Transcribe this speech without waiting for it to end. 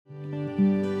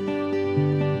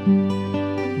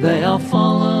They are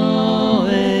following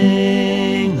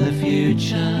the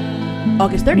future.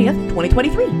 August 30th,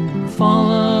 2023.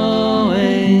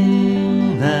 Following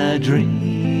their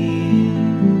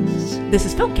dreams. This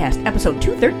is FilkCast, episode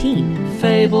 213.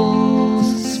 Fables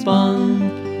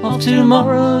spun of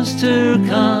tomorrows to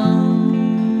come,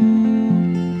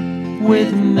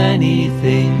 with many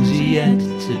things yet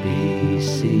to be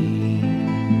seen.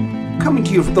 Coming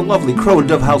to you from the lovely Crow and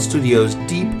Dove House Studios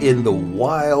deep in the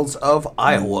wilds of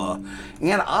Iowa.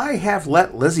 And I have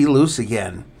let Lizzie loose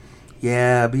again.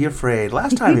 Yeah, be afraid.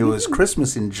 Last time it was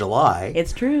Christmas in July.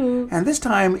 It's true. And this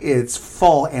time it's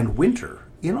fall and winter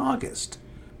in August.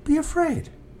 Be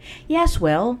afraid. Yes,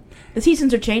 well, the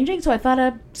seasons are changing, so I thought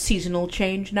a seasonal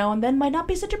change now and then might not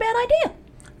be such a bad idea.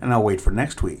 And I'll wait for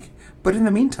next week. But in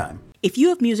the meantime... If you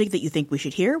have music that you think we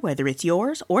should hear, whether it's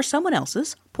yours or someone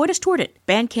else's, point us toward it.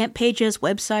 Bandcamp pages,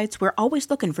 websites, we're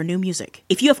always looking for new music.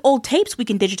 If you have old tapes, we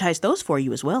can digitize those for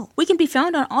you as well. We can be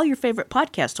found on all your favorite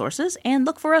podcast sources, and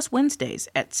look for us Wednesdays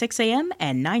at 6 a.m.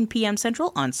 and 9 p.m.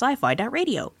 Central on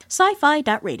sci-fi.radio.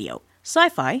 Sci-fi.radio.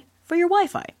 Sci-fi for your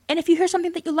Wi-Fi. And if you hear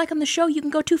something that you like on the show, you can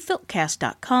go to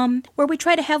FilkCast.com, where we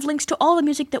try to have links to all the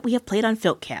music that we have played on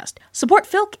FilkCast. Support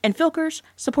Filk and Filkers,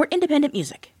 support independent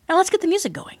music. Now let's get the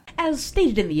music going. As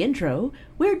stated in the intro,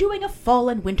 we're doing a fall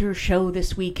and winter show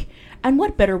this week, and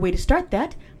what better way to start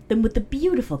that than with the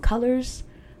beautiful colors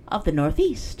of the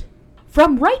Northeast.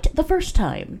 From Right the First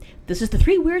Time, this is the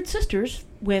Three Weird Sisters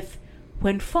with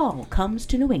When Fall Comes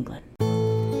to New England.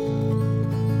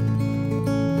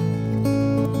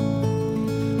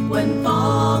 When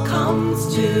fall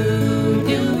comes to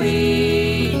New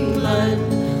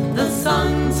England, the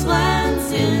sun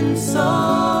slants in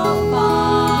so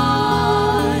fine,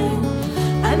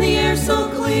 and the air so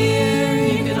clear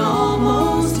you can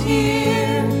almost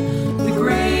hear the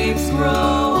grapes grow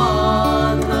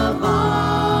on the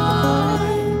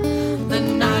vine. The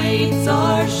nights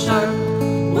are sharp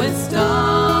with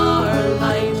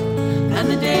starlight, and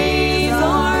the days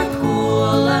are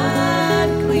cool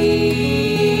and clean.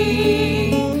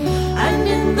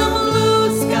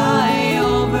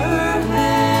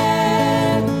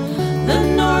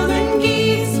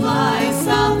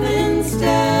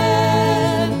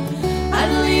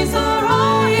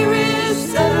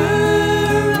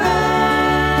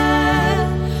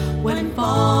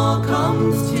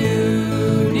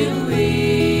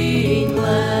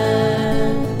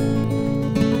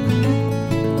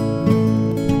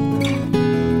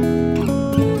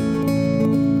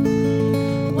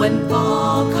 When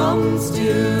fall comes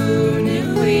to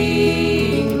New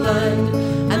England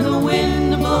and the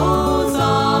wind blows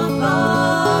off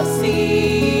the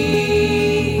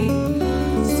sea,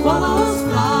 swallows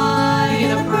fly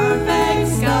in a perfect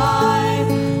sky,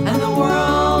 and the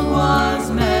world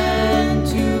was meant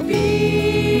to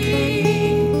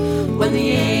be. When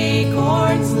the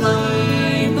acorns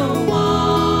line the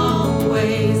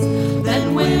walkways,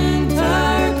 then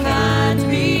winter can't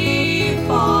be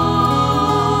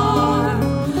far.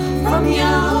 From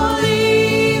yellow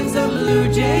leaves of blue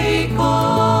jay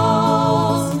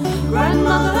calls,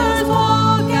 grandmothers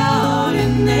walk out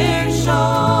in their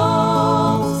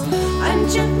shawls, and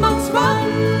chipmunks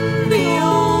run the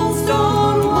old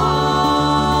stone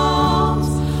walls.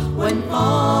 When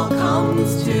fall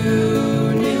comes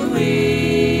to New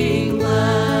England,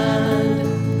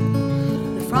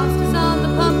 the frost is on the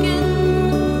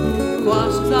pumpkin,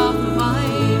 washes off the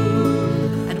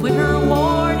vine, and winter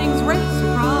warnings race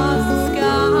across the sky.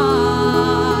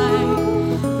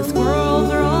 The squirrels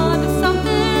are on to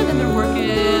something and they're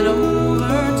working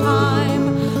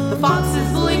overtime. The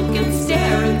foxes blink and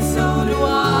stare, and so do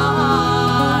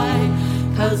I.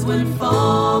 'Cause when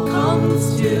fall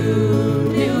comes to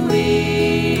New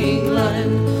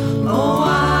England, oh,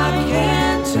 I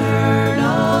can't turn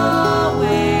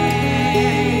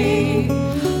away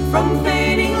from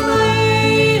fading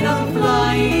light of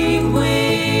flying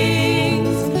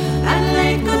wings, and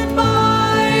late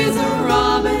goodbyes a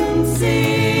robin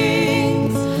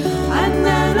sings, and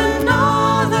then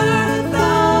another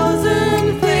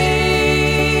thousand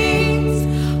things.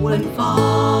 When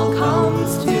fall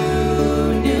comes to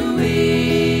New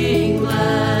England,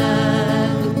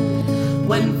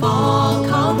 when fall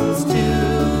comes to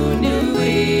New England.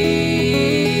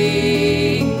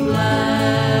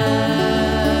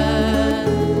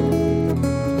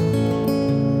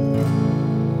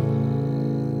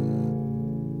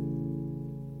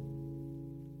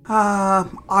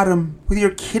 Autumn, with your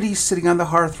kitty sitting on the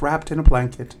hearth wrapped in a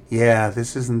blanket. Yeah,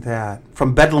 this isn't that.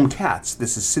 From Bedlam Cats,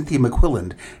 this is Cynthia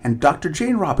McQuilland and Dr.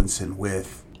 Jane Robinson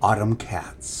with Autumn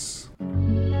Cats. The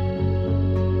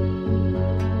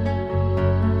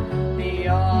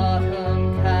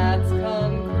autumn cats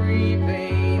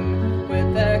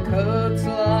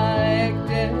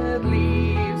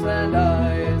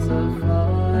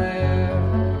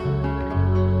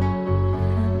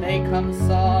come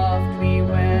softly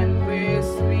when we're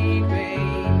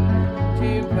sleeping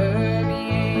to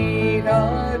permeate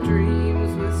our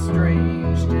dreams with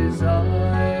strange desires.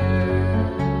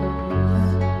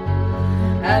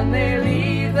 And they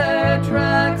leave their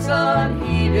tracks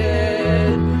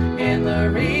unheeded in the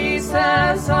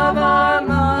recess of our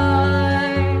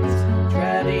minds,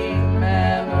 treading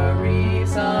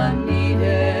memories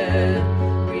unneeded,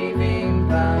 weaving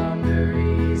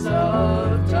boundaries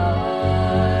of time.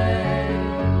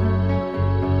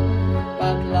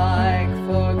 But like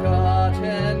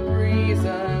forgotten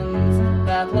reasons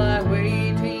that lie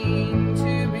waiting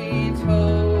to be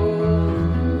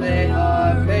told, they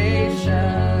are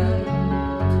patient,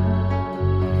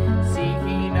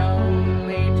 seeking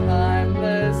only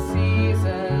timeless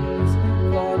seasons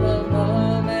for the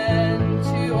moment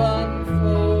to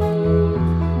unfold.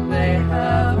 They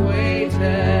have waited,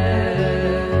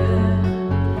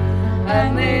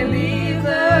 and they leave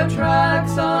their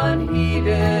tracks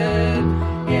unheeded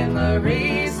in the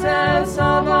recess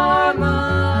of our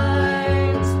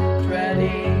minds,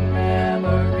 treading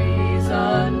memories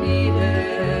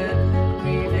unneeded,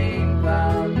 weaving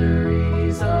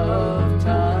boundaries of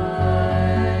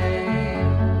time.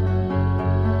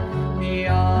 The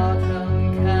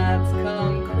autumn cats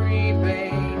come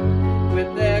creeping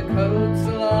with their coats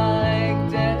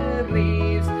like dead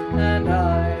leaves and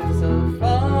eyes of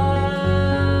fire.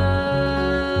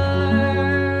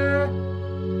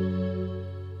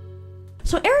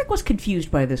 So Eric was confused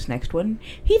by this next one.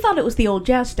 He thought it was the old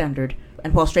jazz standard,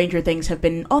 and while stranger things have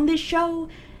been on this show,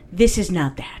 this is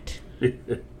not that.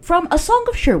 From A Song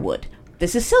of Sherwood,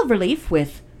 this is Silverleaf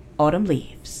with Autumn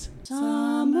Leaves.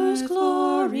 Summer's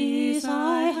glories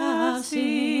I have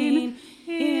seen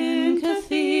in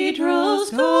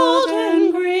cathedrals gold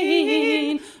and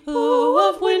green. Who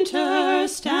of winter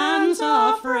stands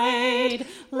afraid,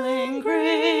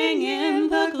 lingering in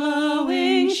the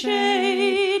glowing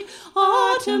shade?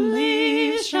 Autumn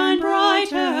leaves shine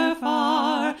brighter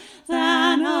far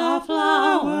than a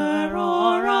flower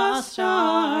or a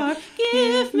star.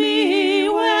 Give me,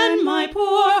 when my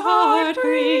poor heart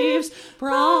grieves,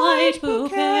 bright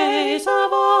bouquets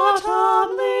of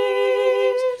autumn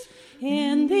leaves.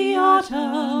 In the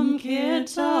autumn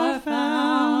kids are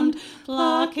found,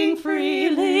 plucking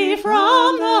freely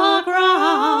from the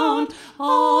ground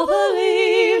all the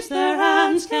leaves their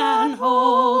hands can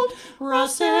hold,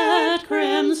 russet,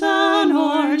 crimson,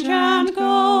 orange, and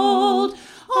gold.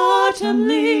 Autumn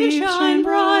leaves shine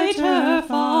brighter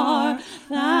far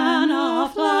than a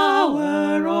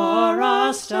flower or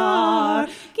a star.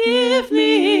 Give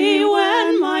me,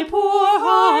 when my poor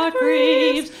heart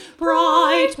grieves,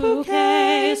 bright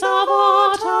bouquets of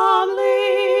autumn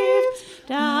leaves,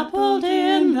 dappled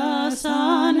in the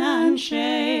sun and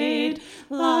shade,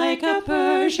 like a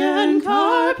Persian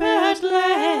carpet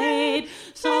laid,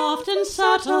 soft and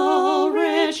subtle,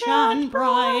 rich and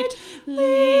bright,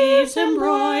 leaves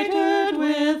embroidered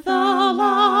with the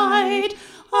light.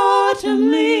 Autumn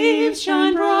leaves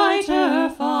shine brighter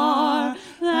far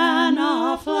than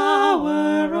a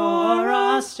flower or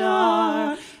a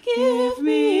star. Give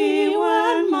me,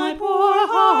 when my poor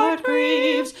heart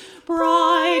grieves,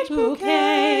 bright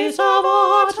bouquets of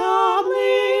autumn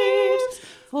leaves.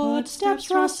 Footsteps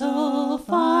rustle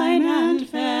fine and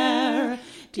fair,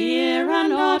 deer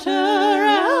and otter,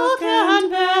 elk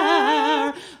and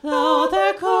bear, though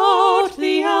their coat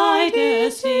the eye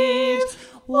deceives,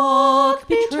 walk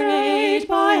betrayed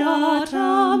by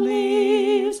autumn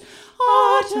leaves.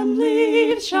 Autumn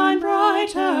leaves shine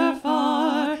brighter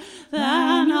far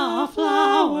than a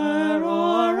flower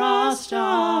or a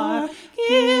star.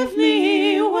 Give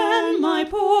me, when my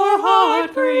poor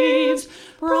heart grieves,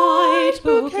 bright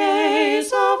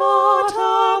bouquets of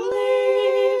autumn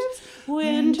leaves.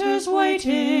 Winter's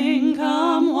waiting,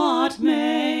 come what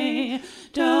may,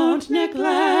 don't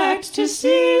neglect to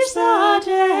seize the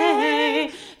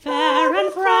day. Fair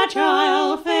and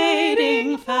fragile,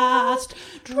 fading fast,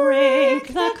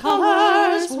 drink the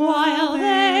colors while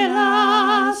they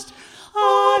last.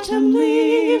 Autumn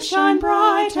leaves shine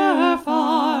brighter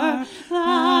far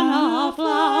than a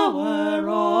flower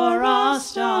or a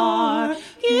star.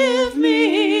 Give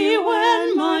me,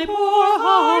 when my poor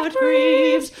heart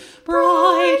grieves,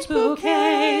 bright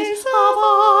bouquets of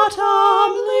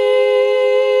autumn leaves.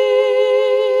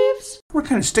 We're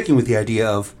kind of sticking with the idea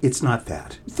of it's not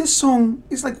that. This song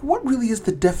is like, what really is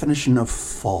the definition of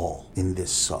fall in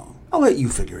this song? I'll let you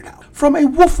figure it out. From a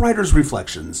Wolf Rider's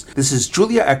Reflections, this is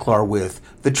Julia Eklar with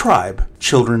The Tribe,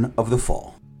 Children of the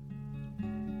Fall.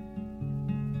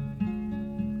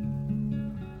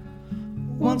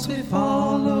 Once we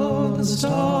followed the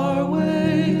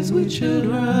starway trees, we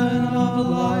children of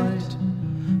light.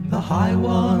 The high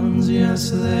ones,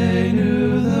 yes, they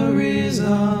knew the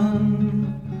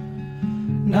reason.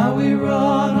 Now we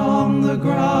run on the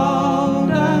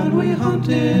ground and we hunt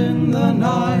in the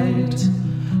night.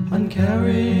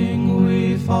 Uncaring,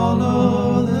 we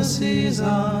follow the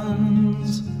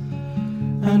seasons.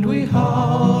 And we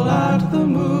haul at the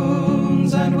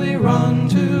moons and we run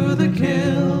to the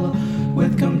kill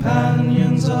with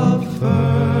companions of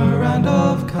fur and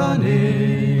of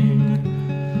cunning.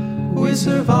 We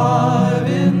survive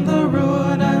in the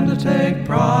ruin and take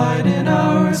pride in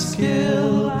our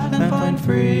skill and find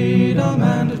freedom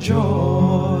and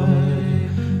joy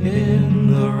in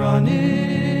the running.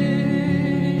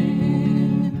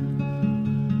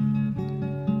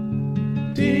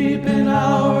 Deep in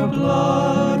our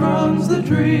blood runs the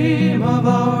dream of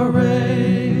our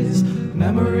race.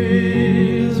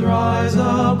 Memories rise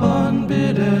up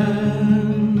unbidden.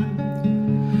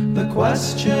 The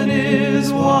question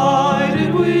is, why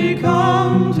did we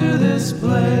come to this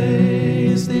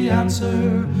place? The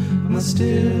answer must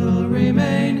still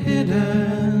remain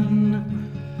hidden.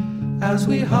 As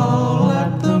we howl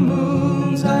at the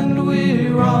moons and we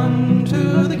run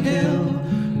to the kill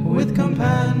with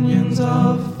companions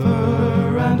of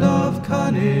fur and of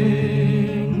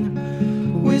cunning.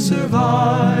 We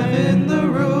survive in the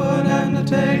ruin and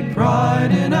take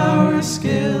pride in our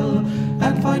skill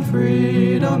and find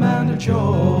freedom and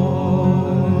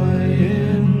joy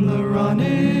in the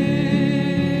running.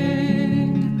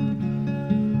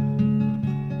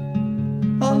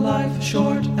 A life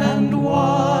short and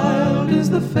wild is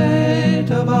the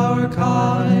fate of our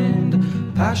kind.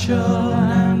 Passion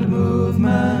and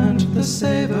movement the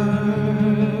savor.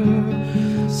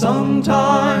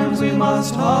 Sometimes we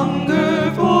must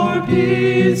hunger for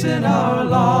peace in our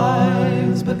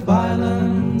lives, but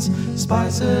violence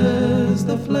spices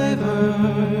the flavor.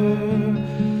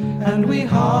 And we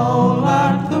howl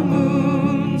at the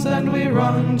moons and we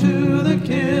run to the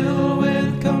kill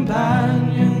with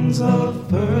companions of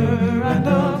fur and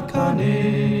of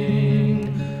cunning.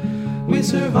 We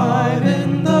survive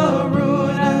in the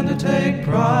ruin and take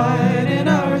pride in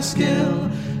our skill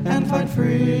and find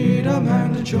freedom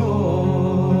and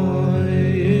joy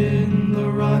in the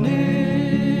running.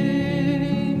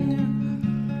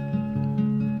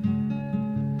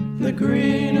 The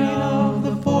green of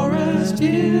the forest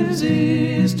gives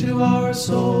ease to our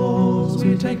souls.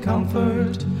 We take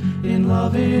comfort in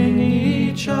loving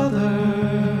each other.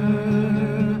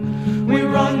 We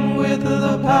run with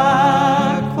the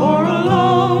pack, for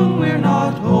alone we're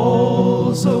not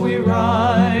whole. So we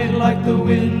ride like the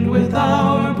wind with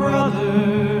our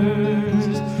brothers.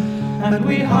 And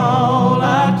we howl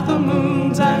at the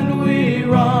moons and we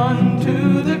run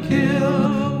to the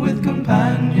kill with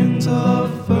companions of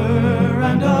fur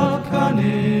and of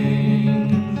cunning.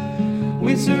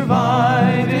 We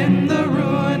survive in the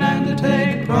ruin and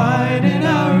take pride in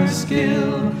our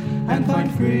skill and find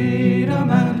freedom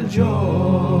and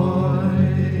joy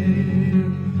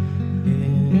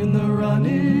in the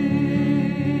running.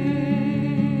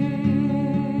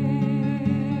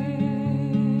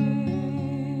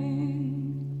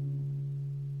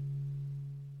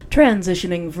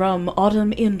 Transitioning from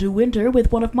autumn into winter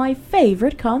with one of my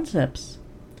favorite concepts.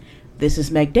 This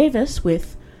is Meg Davis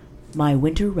with My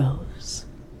Winter Rose.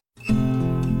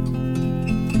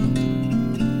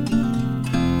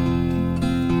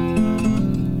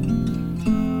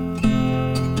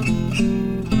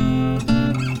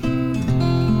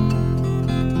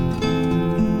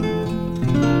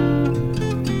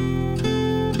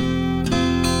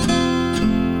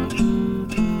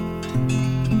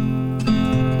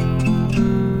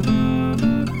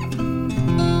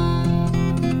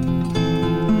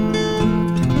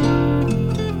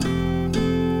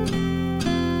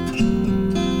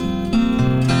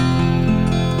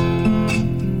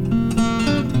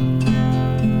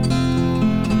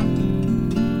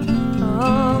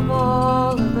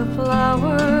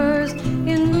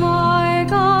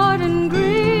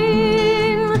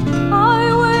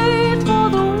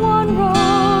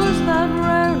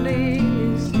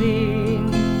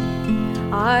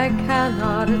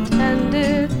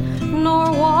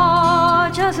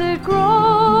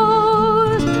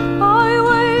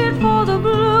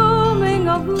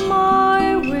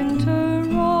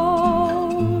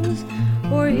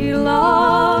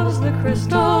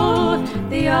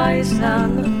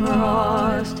 And the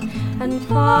frost, and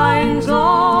finds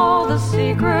all the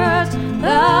secrets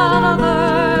that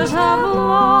others have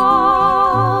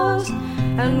lost.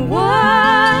 And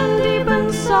when deep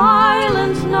in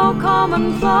silence no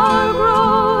common flower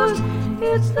grows,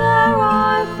 it's there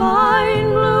I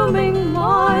find blooming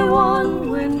my one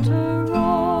winter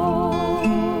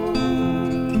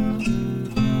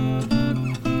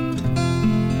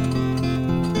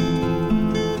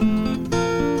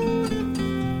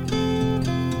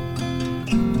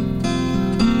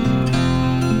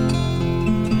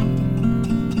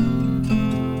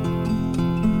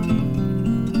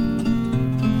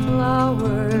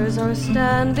are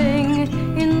standing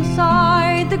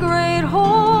inside the great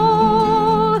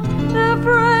hall. Their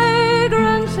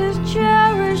fragrance is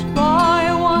cherished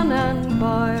by one and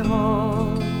by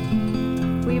all.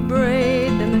 We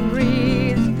braid them in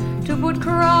wreaths to put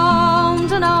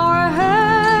crowns in our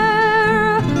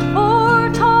hair,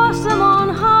 or toss them on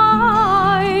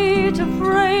high to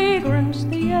fragrance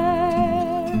the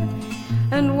air.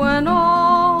 And when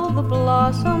all the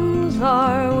blossoms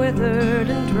are withered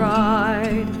and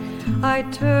dried, I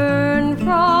turn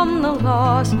from the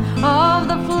loss of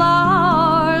the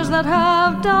flowers that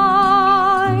have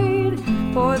died.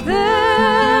 For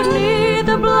there 'neath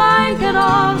the blanket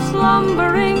of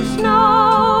slumbering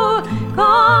snow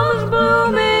comes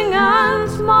blooming and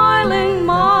smiling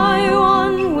my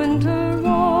one winter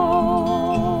rose.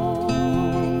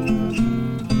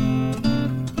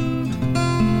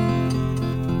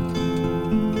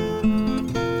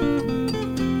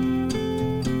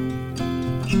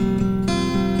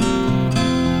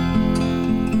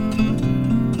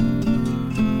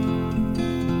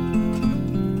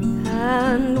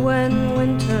 And when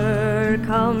winter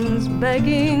comes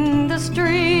begging the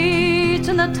streets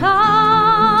and the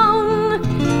town,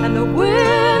 and the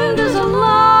wind is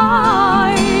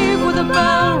alive with a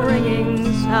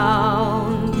bell-ringing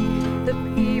sound, the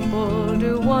people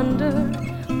do wonder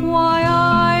why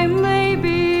I may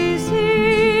be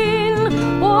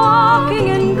seen walking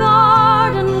in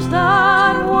gardens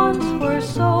that once were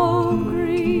so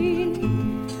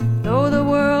green. Though the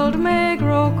world may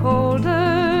grow colder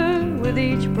with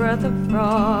each breath of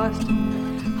frost,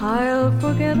 I'll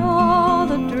forget all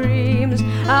the dreams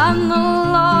and the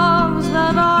loves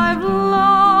that I've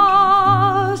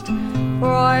lost.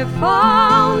 For I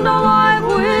found all I've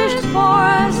wished for,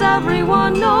 as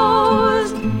everyone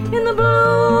knows, in the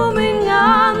blooming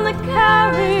and the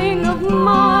caring of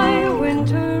my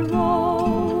winter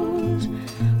rose.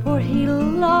 For he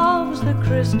loves the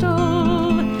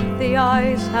crystal, the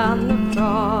ice and the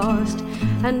frost,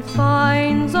 and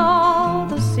finds all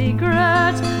the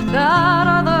secrets that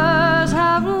others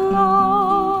have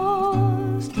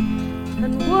lost.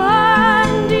 And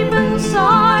when deep in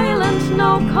silence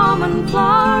no common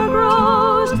flower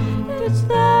grows, it's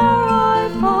there I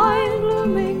find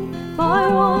blooming my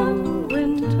one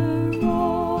winter rose.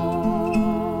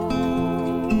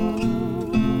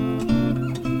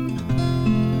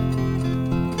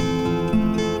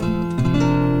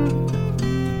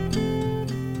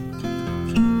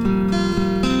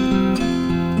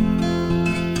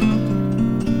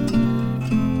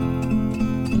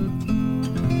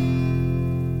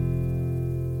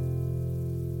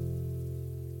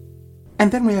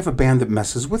 And then we have a band that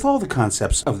messes with all the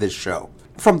concepts of this show.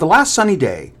 From The Last Sunny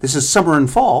Day, this is Summer and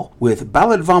Fall with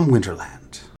Ballad vom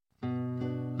Winterland.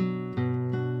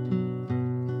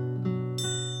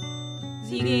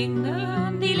 Sie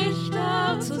gingen die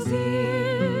Lichter zu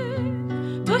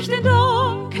sehen, durch den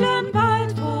dunklen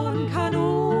Wald von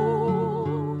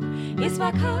Kanu. Es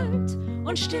war kalt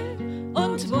und still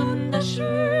und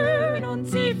wunderschön, und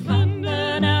sie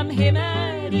fanden am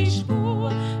Himmel die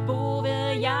Spur, wo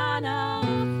Jana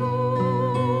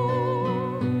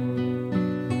fuhr.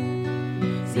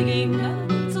 Sie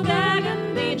gingen zu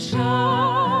Bergen den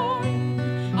Schein,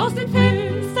 aus den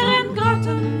finsteren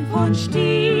Grotten von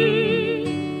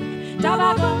Stiel. Da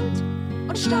war Gold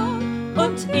und Staub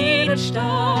und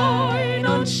Edelstein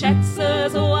und Schätze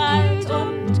so alt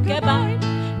und gebeint,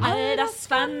 all das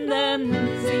fanden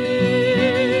sie.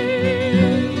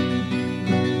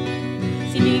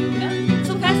 Sie gingen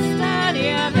zu Feste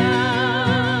der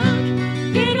Berg,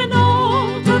 gegen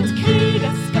Not und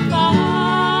Kriegesgefahr.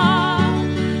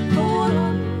 Von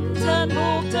unten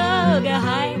wogte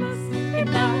Geheimes im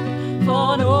Berg,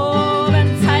 von oben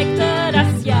zeigte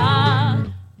das Jahr,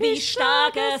 wie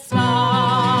stark es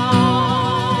war.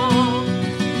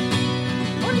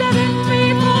 Und der Wind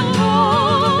weht von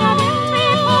Nord, der Wind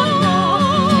weht von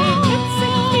Nord, weht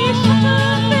hitzig die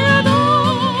Schatten der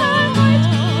Dunkelheit.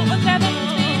 Und der Wind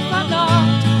weht von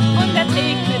Nord, und er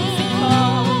trägt mit sich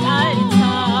fort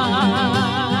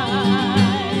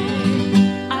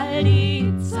all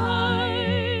die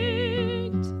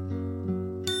Zeit.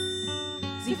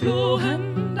 Sie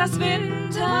flohen das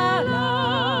Winterland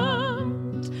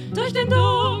durch den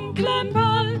dunklen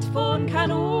Wald von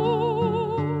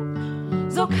Kanu.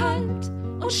 So kalt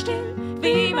und still,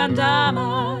 wie man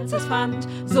damals es fand,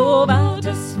 so ward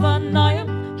es von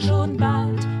Neuem, schon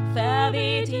bald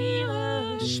verweht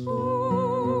ihre Spur.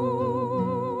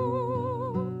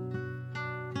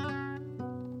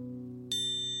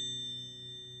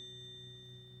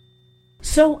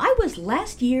 So I was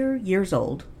last years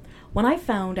old when I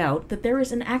found out that there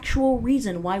is an actual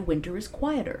reason why winter is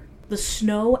quieter. The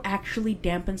snow actually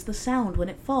dampens the sound when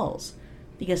it falls,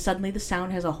 because suddenly the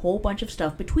sound has a whole bunch of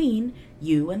stuff between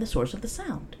you and the source of the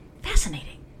sound.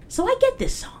 Fascinating. So I get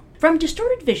this song. From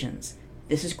Distorted Visions,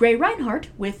 this is Gray Reinhardt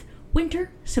with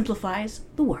Winter Simplifies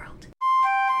the World.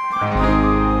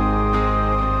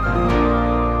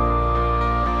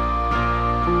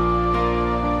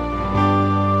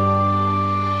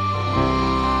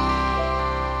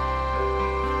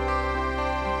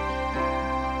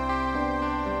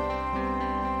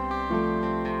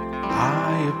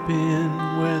 Been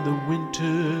where the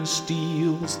winter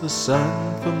steals the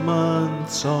sun for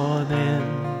months on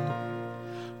end,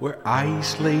 where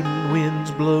ice-laden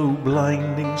winds blow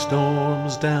blinding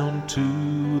storms down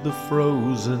to the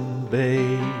frozen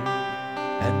bay,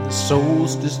 and the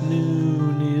solstice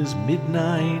noon is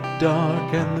midnight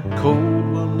dark, and the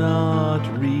cold will not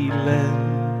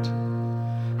relent,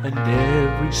 and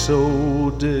every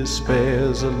soul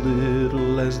despairs a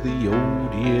little as the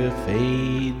old year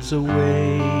fades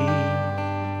away.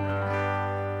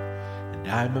 And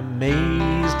I'm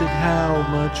amazed at how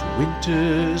much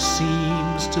winter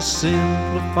seems to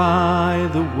simplify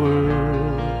the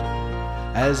world,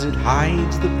 as it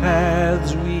hides the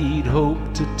paths we'd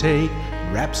hoped to take,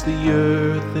 wraps the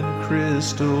earth in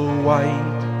crystal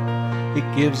white.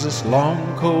 It gives us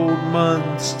long cold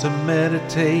months to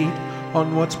meditate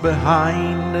on what's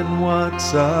behind and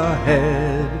what's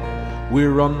ahead.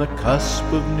 We're on the cusp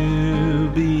of new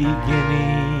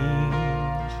beginnings,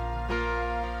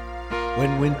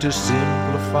 when winter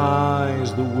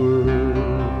simplifies the world.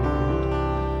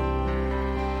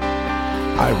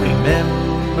 I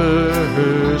remember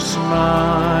her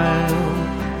smile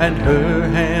and her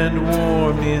hand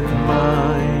warm in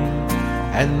mine,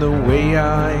 and the way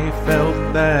I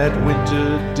felt that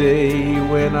winter day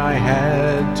when I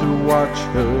had to watch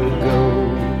her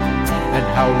go, and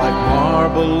how like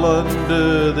marble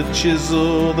under the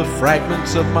chisel the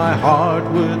fragments of my heart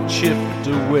were chipped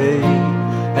away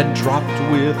and dropped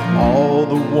with all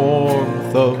the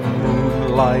warmth of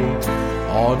moonlight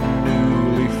on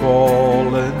newly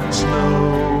fallen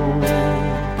snow.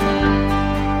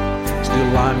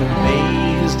 Still I'm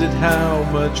amazed at how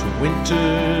much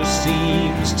winter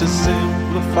seems to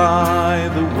simplify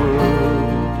the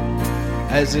world,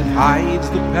 as it hides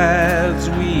the paths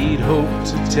we'd hoped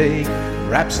to take,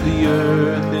 wraps the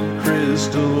earth in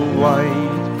crystal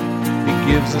white. It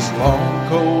gives us long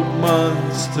cold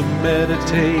months to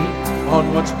meditate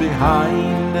on what's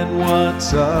behind and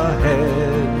what's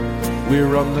ahead.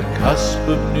 We're on the cusp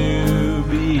of new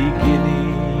beginnings.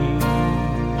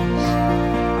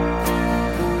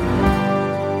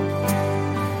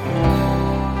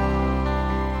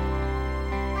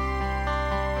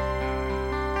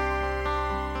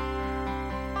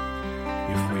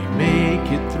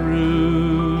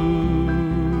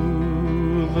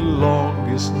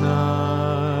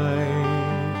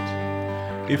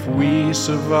 If we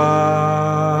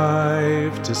survive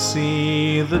to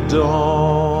see the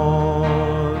dawn,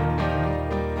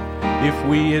 if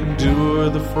we endure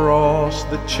the frost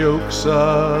that chokes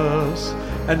us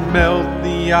and melt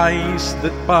the ice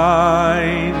that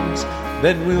binds,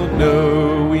 then we'll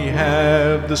know we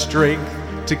have the strength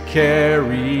to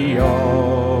carry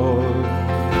on.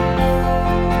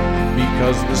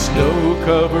 Because the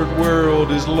snow-covered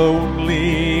world is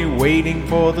lonely, waiting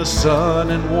for the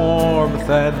sun and warmth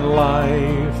and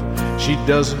life. She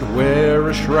doesn't wear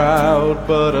a shroud,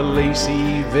 but a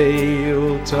lacy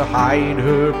veil to hide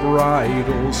her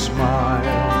bridal smile.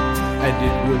 And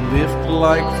it will lift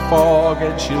like fog,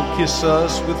 and she'll kiss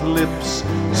us with lips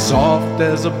soft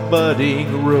as a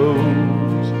budding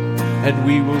rose. And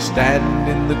we will stand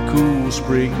in the cool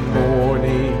spring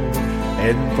morning,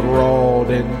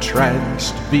 enthralled,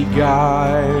 entranced,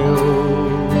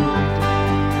 beguiled.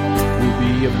 We'll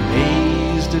be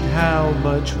amazed at how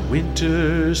much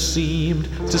winter seemed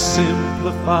to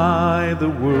simplify the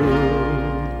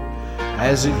world,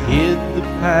 as it hid the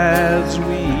paths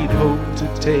we'd hoped to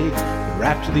take,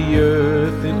 wrapped the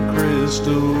earth in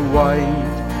crystal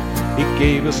white. It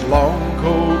gave us long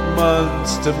cold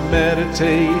months to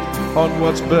meditate on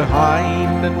what's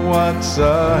behind and what's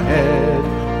ahead.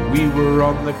 We were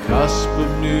on the cusp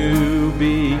of new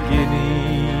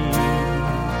beginnings,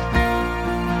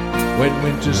 when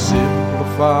winter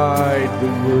simplified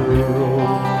the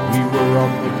world. We were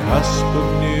on the cusp of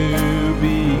new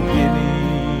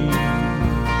beginnings,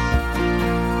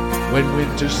 when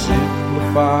winter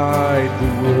simplified the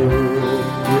world.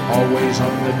 We're always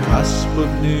on the cusp of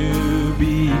new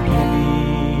beginnings.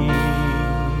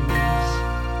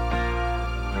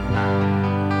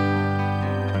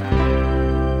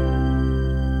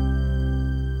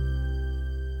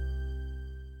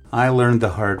 I learned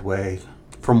the hard way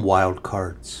from wild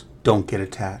cards. Don't get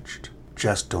attached.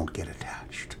 Just don't get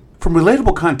attached. From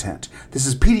relatable content, this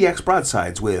is PDX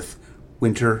Broadsides with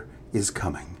Winter is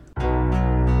Coming.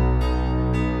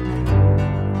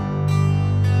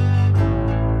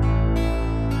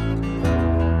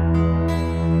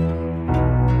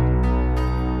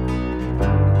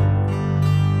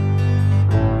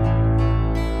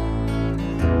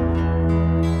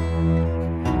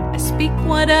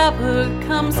 Whatever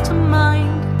comes to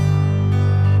mind.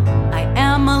 I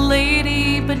am a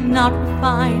lady, but not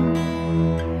refined.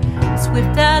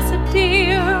 Swift as a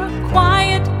deer,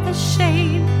 quiet as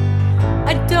shade.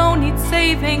 I don't need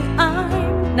saving,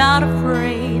 I'm not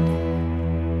afraid.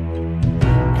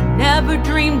 I never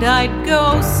dreamed I'd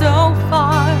go so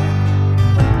far.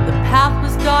 The path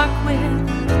was dark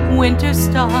with winter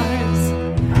stars.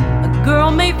 A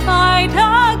girl may fight,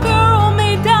 a girl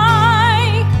may die.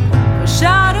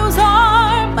 Shadows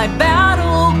are my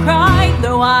battle cry.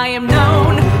 Though I am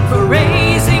known for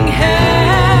raising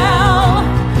hell,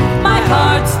 my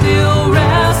heart still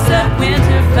rests at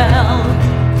Winterfell.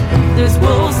 There's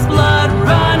wolf's blood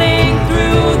running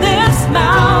through this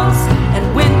mouse,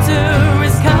 and winter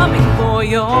is coming for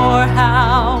your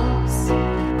house.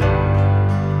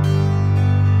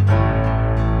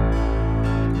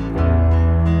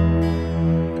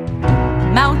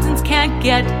 Mountains can't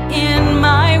get in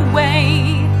my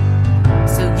way,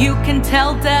 so you can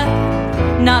tell death,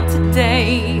 not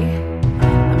today.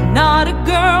 I'm not a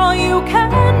girl you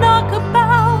can knock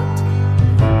about,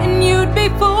 and you'd be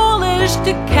foolish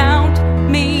to count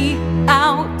me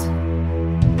out.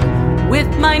 With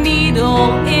my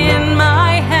needle in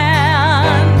my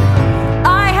hand,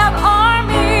 I have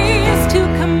armies to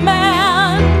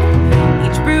command.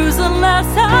 Each bruise a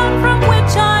lesson from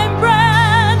which I'm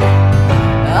bred.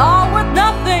 All worth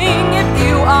nothing if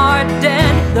you are dead.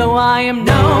 Though I am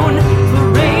known for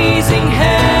raising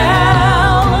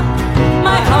hell,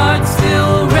 my heart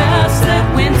still rests at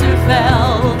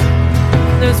Winterfell.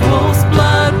 There's wolf's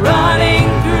blood running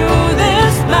through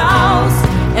this mouse,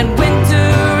 and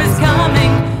winter is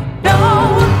coming.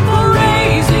 Known for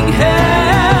raising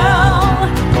hell,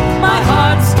 my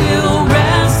heart still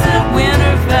rests at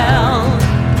Winterfell.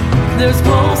 There's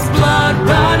wolf's blood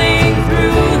running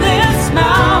through this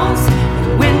mouse,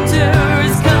 and winter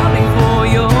is coming for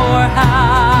your house.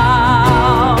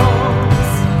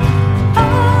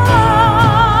 Ah,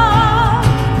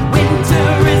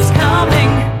 winter is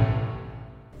coming.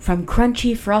 From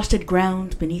crunchy frosted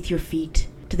ground beneath your feet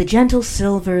to the gentle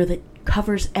silver that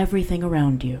covers everything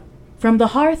around you. From the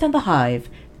hearth and the hive,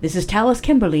 this is Tallis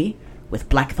Kimberly with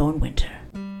Blackthorn Winter.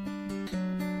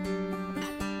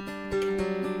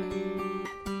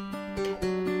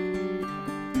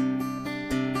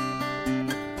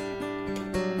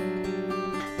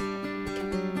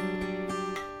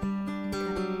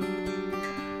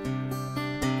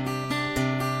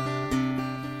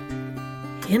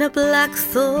 In a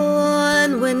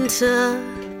blackthorn winter,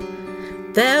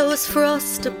 there was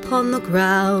frost upon the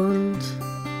ground,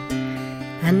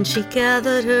 and she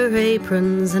gathered her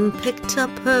aprons and picked up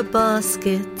her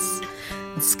baskets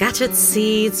and scattered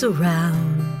seeds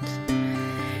around.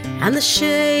 And the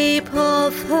shape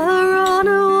of her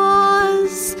honor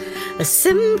was a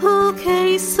simple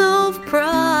case of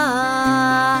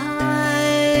pride.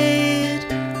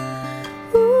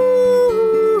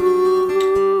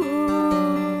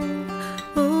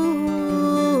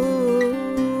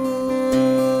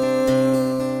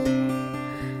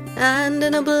 And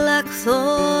in a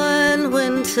blackthorn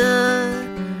winter,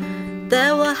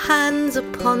 there were hands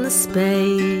upon the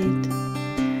spade,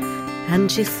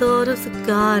 and she thought of the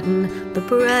garden, the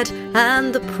bread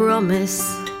and the promise,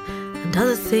 and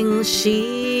other things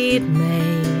she'd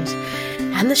made.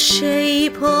 And the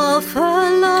shape of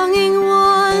her longing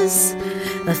was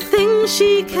a thing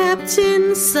she kept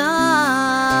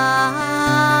inside.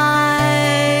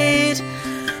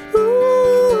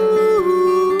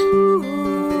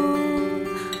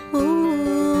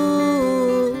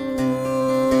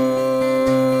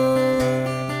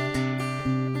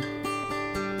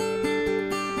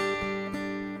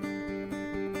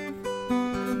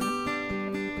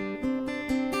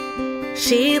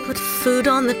 She put food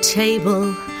on the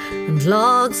table and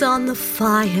logs on the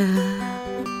fire.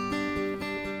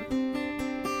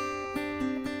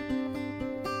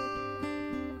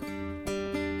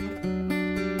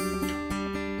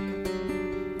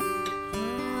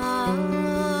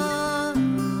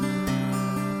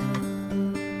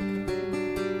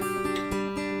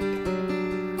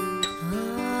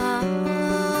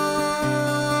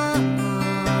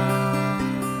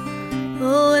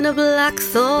 Oh, in a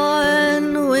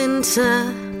blackthorn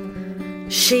winter,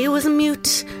 She was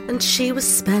mute and she was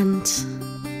spent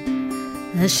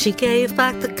as she gave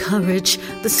back the courage,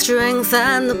 the strength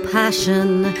and the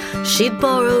passion she'd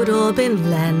borrowed or been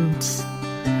lent.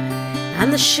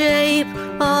 And the shape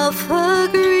of her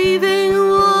grieving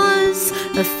was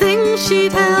a thing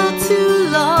she'd held too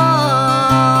long.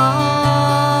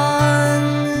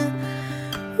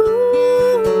 Ooh,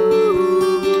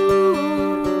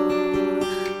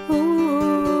 ooh.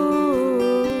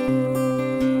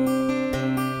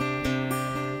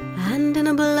 And in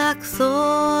a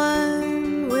blackthorn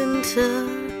winter,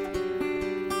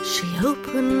 she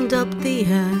opened up the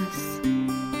earth.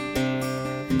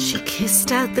 She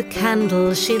kissed out the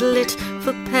candle she lit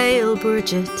for pale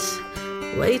Bridget,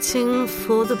 waiting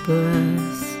for the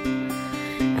birth.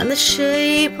 And the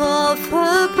shape of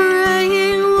her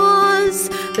praying was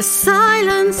the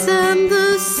silence and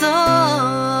the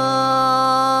song.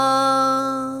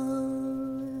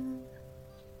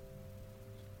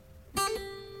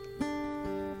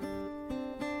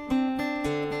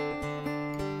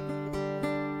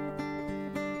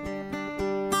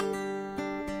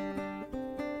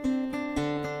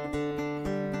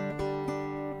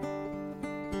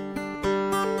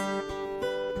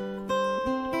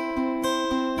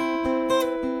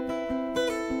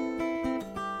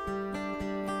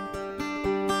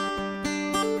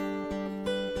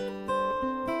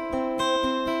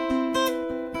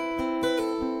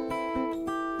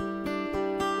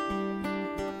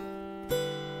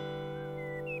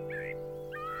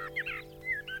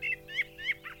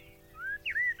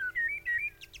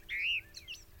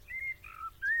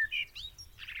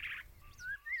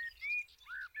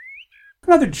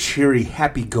 Another cheery,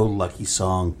 happy-go-lucky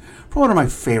song from one of my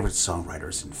favorite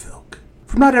songwriters in Filk.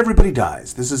 From Not Everybody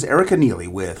Dies, this is Erica Neely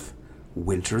with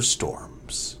Winter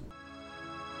Storms.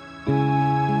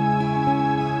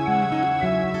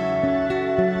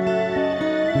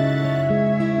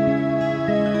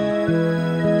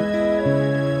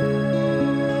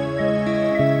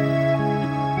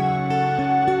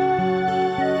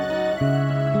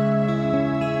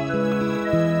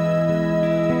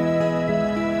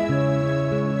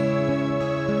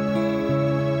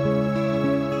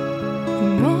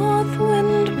 North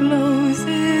wind blows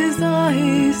his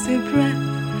icy breath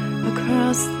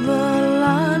across the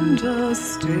land, a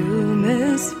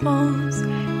stillness falls.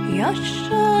 He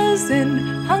ushers in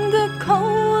hunger,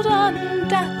 cold, and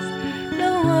death.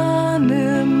 No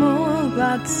animal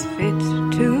that's fit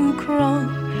to crawl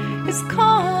is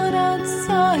caught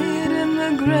outside in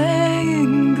the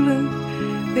graying gloom.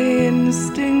 The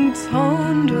instincts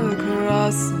honed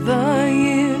across the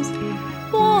years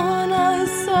warn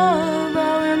us of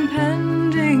our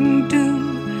impending doom.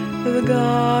 The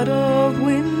god of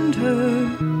winter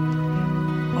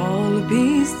all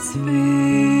beasts fear.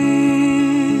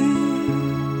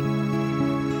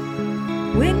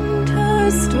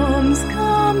 Winter storms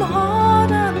come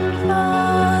hard and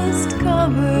fast,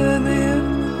 cover the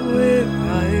earth with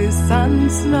ice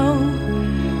and snow.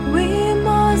 We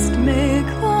must make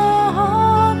the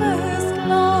harvest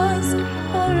last,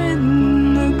 or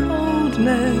in the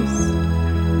coldness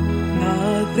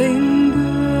nothing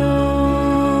grows.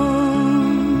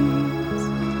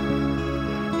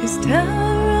 His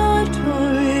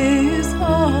territory is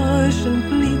harsh and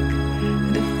bleak,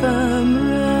 and a firm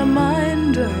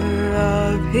reminder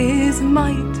of his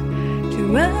might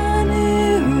to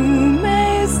any who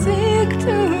may seek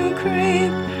to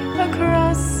creep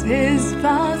across his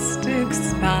vast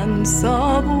expanse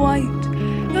of white.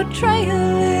 Your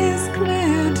trail is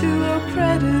clear to a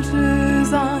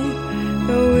predator's eye,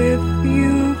 though if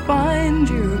you find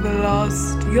you've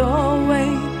lost your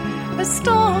way, a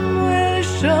storm will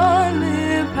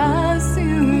surely pass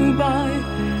you by,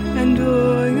 and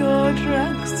o'er your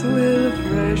tracks will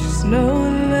fresh snow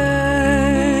lay.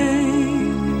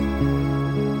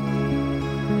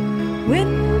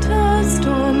 Winter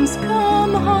storms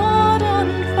come hard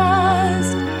and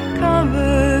fast,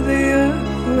 cover the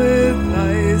earth with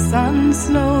ice and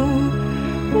snow.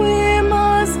 We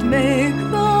must make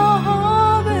the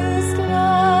harvest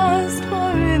last,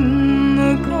 for in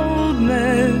the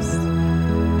coldness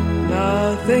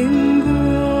nothing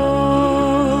grows.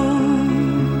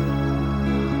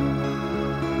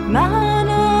 Man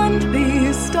and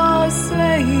beast are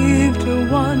slave to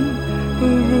one who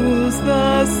rules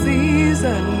the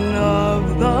season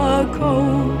of the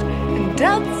cold, and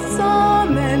deaths are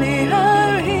many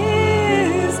ere he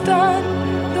is done.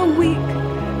 The weak,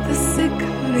 the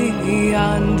sickly,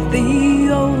 and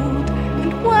the old.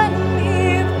 And when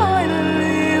he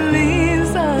finally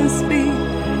leaves us be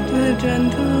to the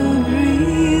gentle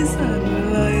breeze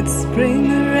and light spring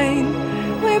rain,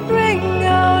 we bring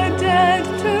our dead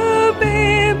to be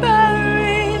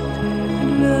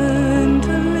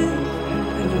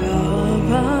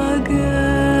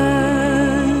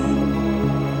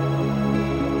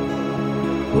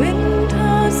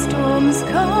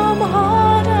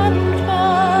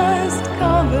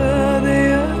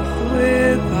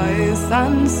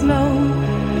and snow.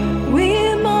 We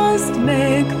must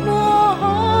make the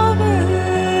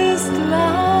harvest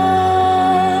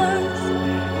last,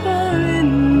 for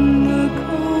in the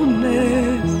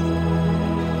coldness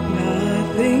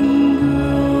nothing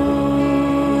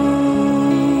grows.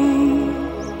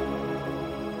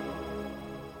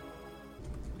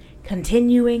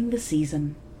 Continuing the season.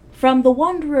 From The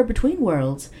Wanderer Between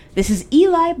Worlds, this is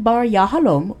Eli Bar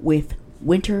Yahalom with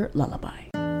Winter Lullaby.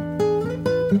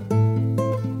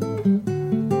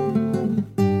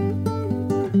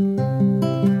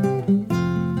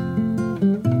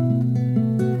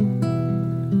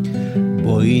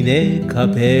 בואי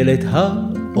נקפל את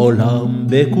העולם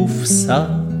בקופסה,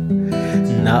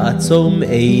 נעצום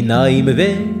עיניים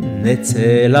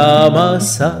ונצא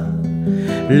למסע.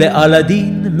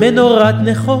 לאלאדין מנורת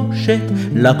נחושת,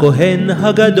 לכהן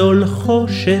הגדול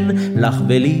חושן, לך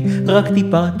ולי רק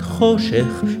טיפת חושך,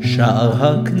 שער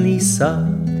הכניסה.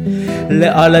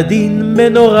 לאלאדין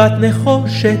מנורת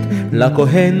נחושת,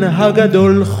 לכהן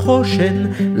הגדול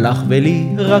חושן, לך ולי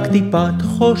רק טיפת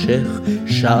חושך,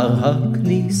 שער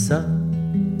הכניסה.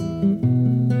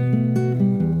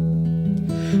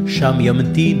 שם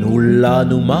ימתינו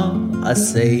לנו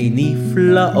מעשי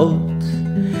נפלאות,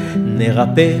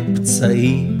 נרפא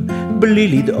פצעים בלי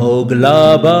לדאוג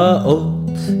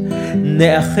לבאות,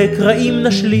 נאחק רעים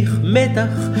נשליך מתח,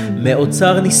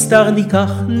 מאוצר נסתר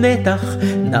ניקח נתח,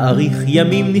 נאריך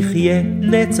ימים נחיה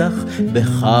נצח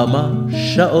בכמה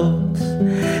שעות.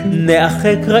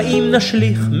 נאחק רעים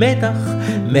נשליך מתח,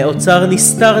 מאוצר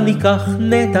נסתר ניקח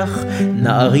נתח,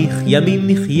 נאריך ימים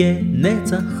נחיה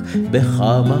נצח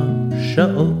בכמה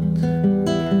שעות.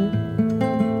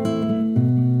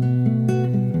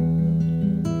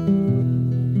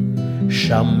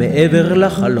 שם מעבר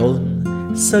לחלון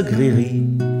סגרירי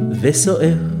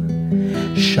וסוער,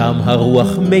 שם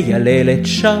הרוח מייללת,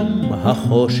 שם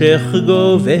החושך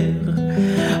גובר.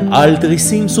 אל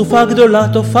תריסים סופה גדולה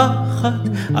תופחת,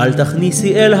 אל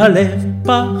תכניסי אל הלב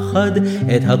פחד,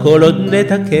 את הכל עוד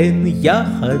נתקן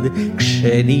יחד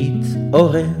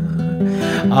כשנתעורר.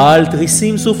 אל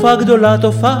תריסים סופה גדולה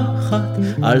תופחת,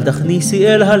 אל תכניסי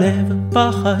אל הלב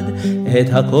פחד, את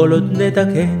הכל עוד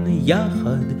נתקן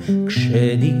יחד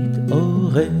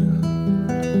כשנתעורר.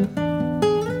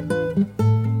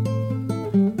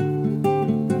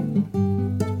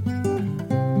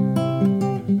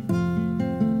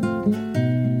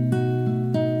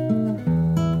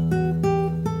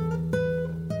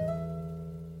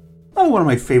 One of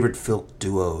my favorite Filk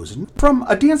duos. From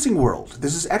A Dancing World,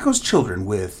 this is Echo's Children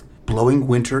with Blowing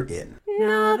Winter In.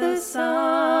 Now the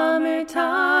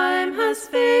summertime has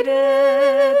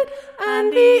faded, and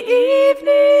the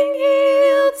evening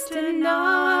yields to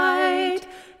night.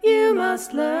 You must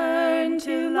learn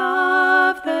to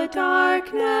love the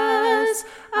darkness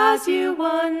as you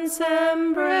once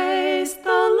embraced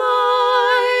the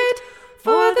light.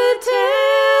 For the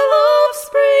tale of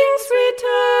spring's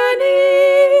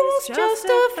returning's just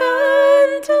a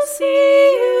fantasy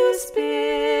you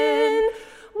spin,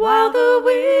 while the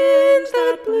wind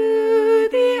that blew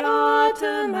the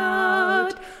autumn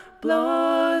out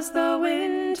blows the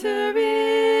winter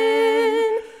in.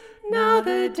 Now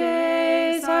the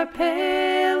days are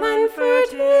pale and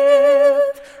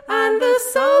furtive, and the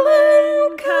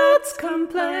sullen cats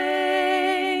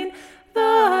complain.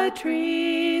 The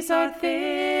trees are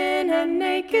thin and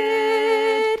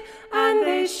naked, and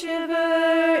they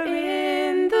shiver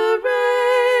in the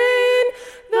rain.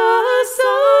 The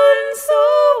sun so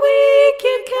weak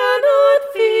you cannot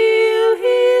feel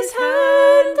his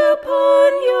hand upon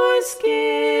your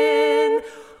skin,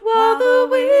 while the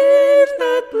wind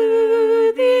that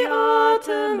blew the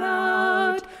autumn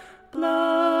out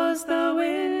blows the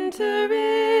winter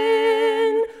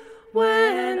in.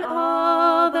 When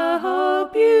all the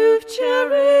hope you've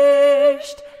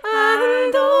cherished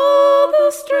and all the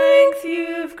strength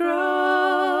you've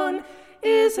grown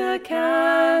is a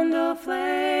candle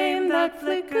flame that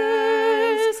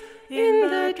flickers in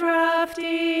the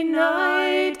drafty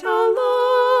night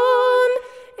alone,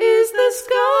 is the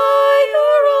sky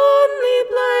your only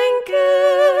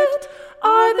blanket?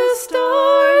 Are the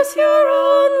stars your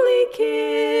only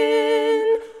kin?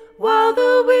 While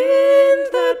the wind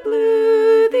that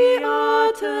blew the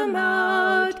autumn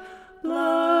out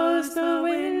blows the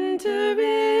winter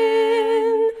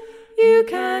in. You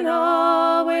can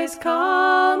always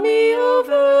call me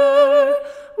over,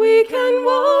 we can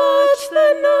watch the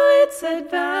nights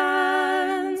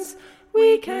advance, we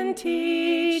can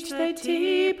teach the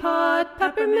teapot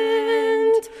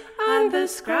peppermint and the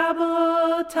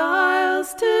Scrabble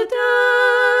tiles to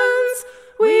dance.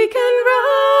 We can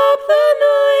wrap the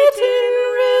night in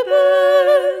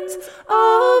ribbons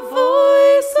of voice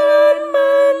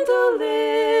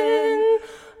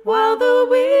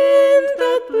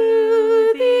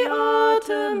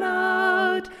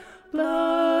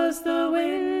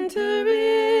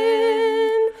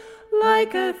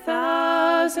like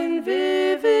 1,000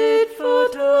 vivid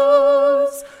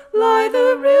photos lie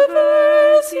the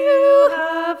rivers you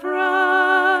have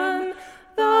run,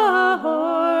 the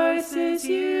horses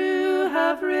you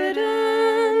have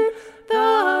ridden,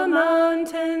 the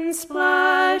mountains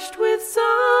splashed with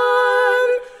sun.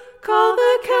 Call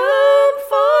the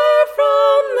campfire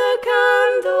from the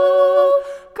candle,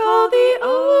 call the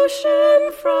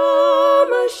ocean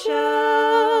from a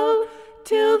shell,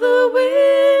 till the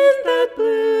wind that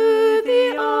blew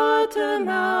the autumn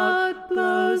out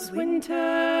blows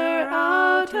winter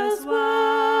out as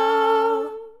well.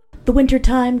 The winter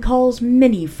time calls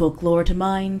many folklore to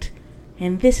mind,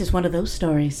 and this is one of those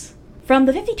stories. From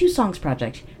the 52 Songs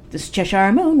Project, this is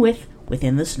Cheshire Moon with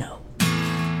Within the Snow.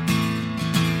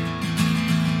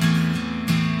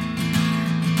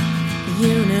 The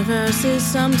universe is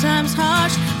sometimes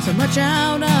harsh, so much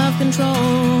out of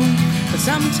control. But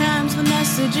sometimes the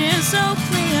message is so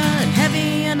clear and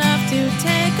heavy enough to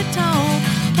take a toll.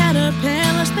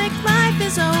 Caterpillars think life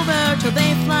is over till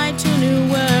they fly to new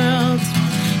worlds.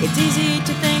 It's easy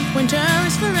to think winter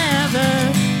is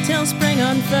forever till spring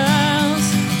unfurls.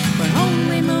 Where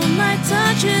only moonlight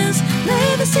touches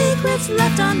lay the secrets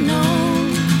left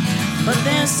unknown. But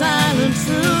their silent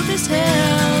truth is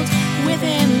held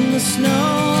within the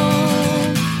snow.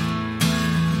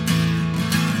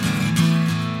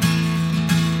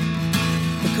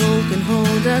 The cold can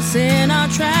hold us in our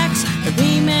tracks, but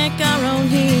we make our own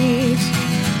heat.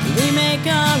 We make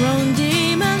our own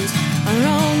demons, our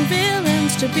own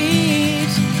villains to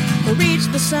beat. We reach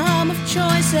the sum of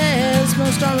choices,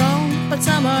 most are own, but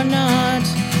some are not.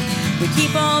 We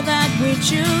keep all that we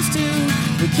choose to,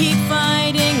 we keep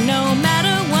fighting no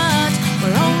matter what.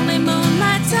 Where only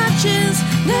moonlight touches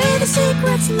lay the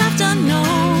secrets left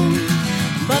unknown.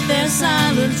 But their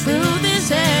silent truth is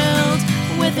held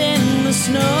within the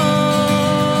snow.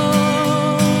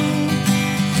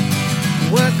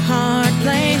 Work hard,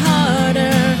 play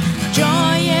harder,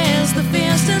 joy is the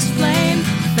fiercest flame.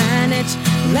 Fan it,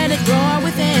 let it roar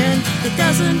within, it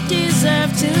doesn't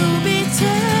deserve to be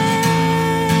tamed.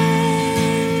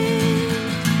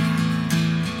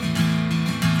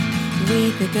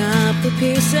 We pick up the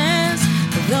pieces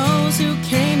of those who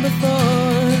came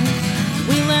before.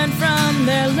 We learn from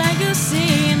their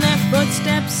legacy and their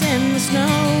footsteps in the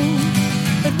snow.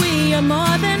 But we are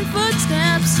more than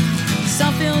footsteps,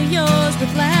 some fill yours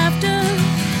with laughter,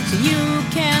 so you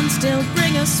can still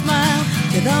bring a smile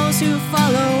to those who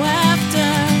follow after.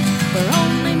 Where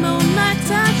only moonlight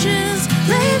touches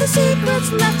lay the secrets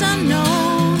left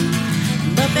unknown.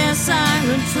 But their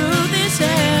silent truth is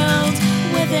held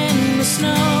within the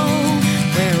snow.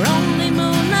 Where only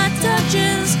moonlight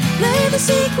touches lay the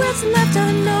secrets left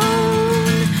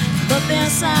unknown. But their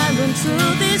silent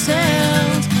truth is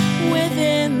held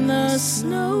within the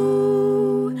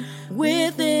snow.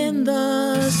 Within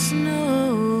the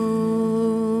snow.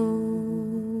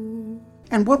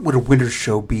 And what would a winter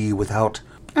show be without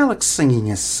Alex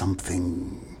singing us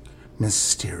something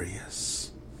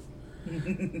mysterious?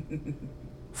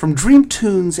 From Dream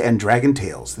Tunes and Dragon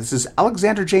Tales, this is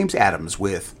Alexander James Adams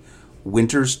with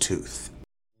Winter's Tooth.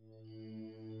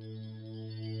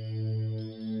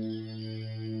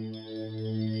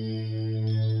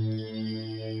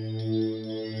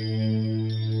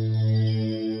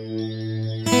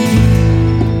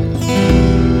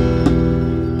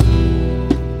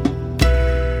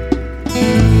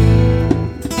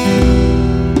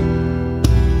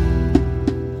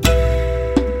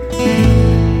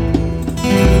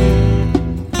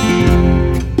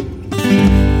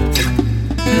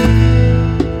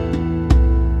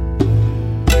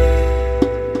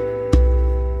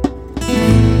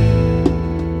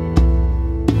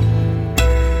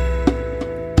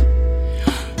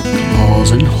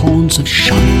 Of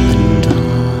sharpened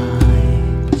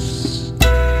eyes,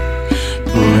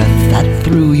 breath that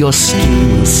through your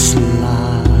skin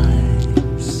slides,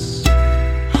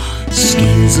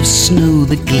 skins of snow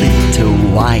that glitter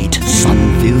white,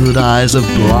 sun-filled eyes of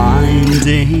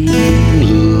blinding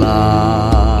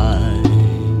light.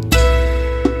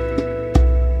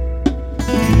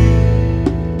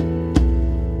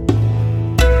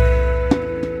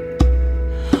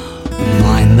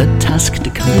 Mine the task to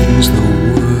cleanse the world,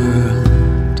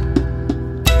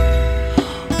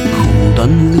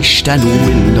 unleashed and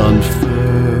wind unfurled,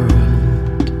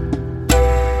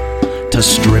 to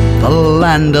strip the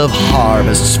land of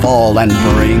harvest's fall and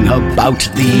bring about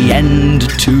the end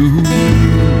to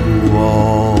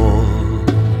all.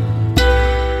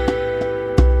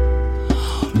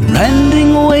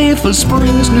 Rending way for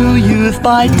spring's new youth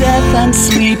by death and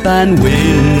sleep and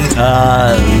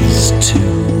winter's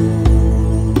too.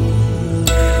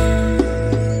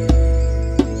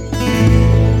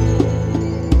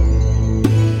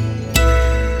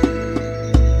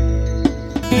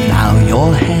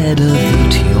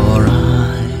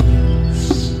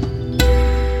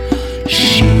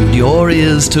 your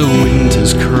ears to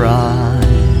winter's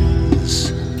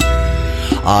cries.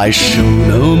 I show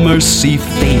no mercy,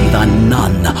 favour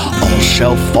none, all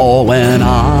shall fall when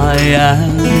I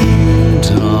am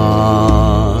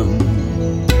done.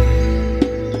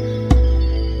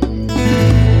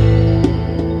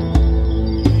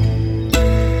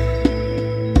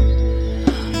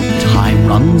 Time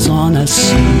runs on as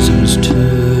seasons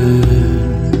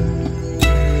turn,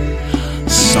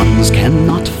 suns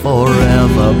cannot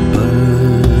forever burn.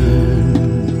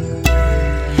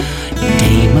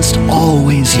 Day must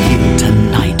always yield to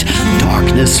night,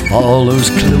 darkness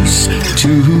follows close to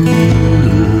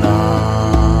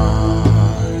light.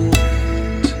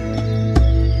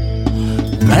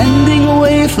 Rending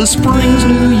away for spring's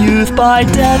new youth by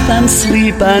death and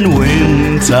sleep and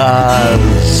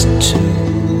winters too.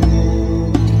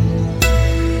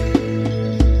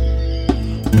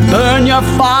 Burn your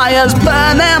fires,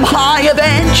 burn them high,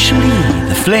 eventually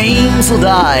the flames will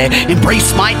die.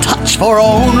 Embrace my touch, for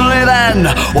only then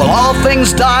will all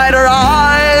things die to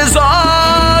rise again.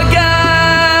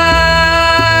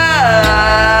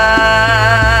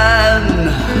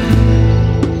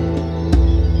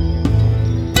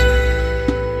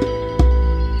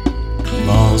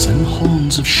 Claws and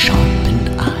horns of sharpened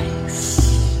ice,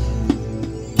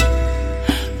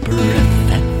 breath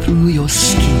that through your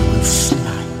skin will slide.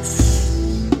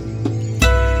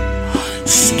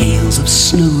 Scales of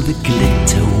snow that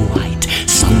glitter white,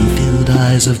 sun-filled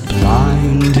eyes of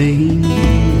blinding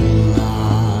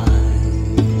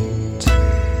light.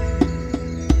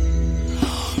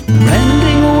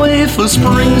 Rending away for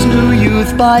spring's new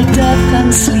youth by death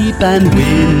and sleep and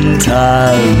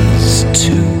winters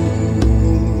too.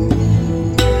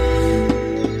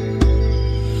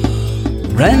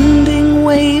 Rending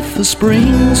way for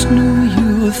spring's new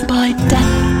youth by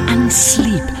death and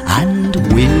sleep and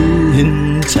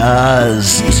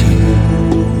winters too.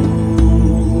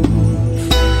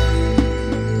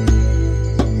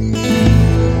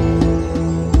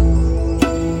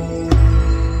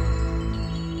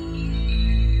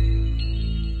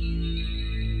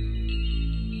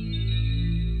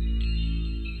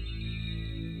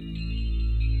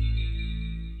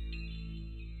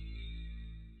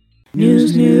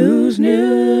 News, news,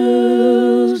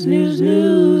 news, news,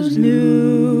 news,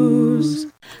 news.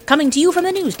 Coming to you from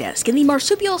the news desk in the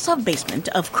marsupial sub-basement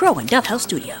of Crow and Dove House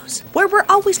Studios, where we're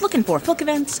always looking for Filk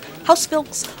events, house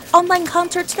Filks, online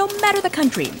concerts, no matter the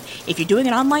country. If you're doing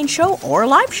an online show or a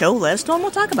live show, let us know and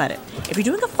we'll talk about it. If you're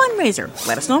doing a fundraiser,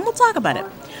 let us know and we'll talk about it.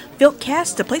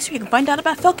 FilkCast is a place where you can find out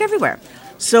about Filk everywhere.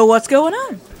 So what's going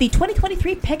on? The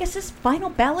 2023 Pegasus final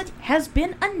ballot has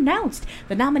been announced.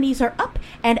 The nominees are up,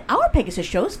 and our Pegasus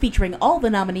shows featuring all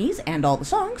the nominees and all the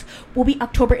songs will be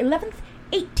October 11th,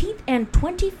 18th, and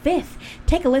 25th.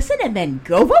 Take a listen and then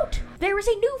go vote! There is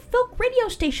a new folk radio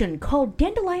station called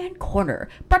Dandelion Corner,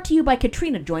 brought to you by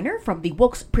Katrina Joyner from the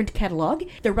Wilkes Print Catalog.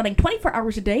 They're running 24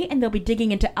 hours a day, and they'll be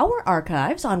digging into our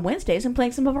archives on Wednesdays and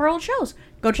playing some of our old shows.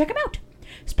 Go check them out!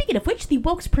 Speaking of which, the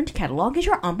Wilkes Print Catalog is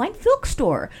your online Filk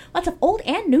store. Lots of old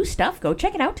and new stuff. Go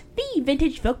check it out. The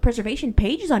Vintage Filk Preservation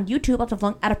page is on YouTube. Lots of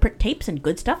long out-of-print tapes and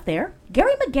good stuff there.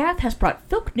 Gary McGath has brought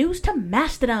Filk news to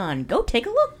Mastodon. Go take a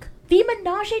look. The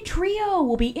Menage Trio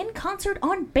will be in concert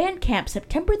on Bandcamp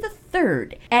September the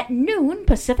 3rd at noon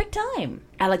Pacific Time.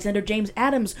 Alexander James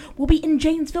Adams will be in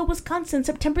Janesville, Wisconsin,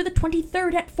 September the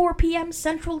 23rd at 4 p.m.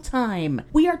 Central Time.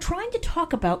 We are trying to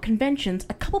talk about conventions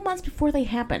a couple months before they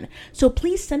happen, so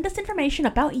please send us information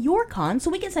about your con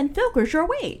so we can send Filkers your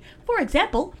way. For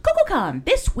example, CocoCon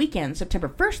this weekend, September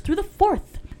 1st through the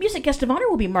 4th. Music guest of honor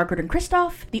will be Margaret and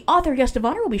Christoph. The author guest of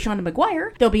honor will be Shonda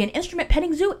McGuire. There'll be an instrument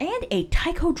petting zoo and a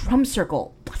taiko drum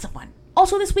circle. Lots of fun.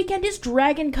 Also this weekend is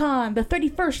Dragon Con, the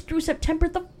 31st through September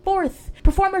the 4th.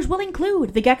 Performers will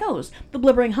include the Geckos, the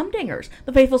Blibbering Humdingers,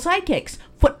 the Faithful Sidekicks,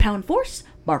 Foot Pound Force,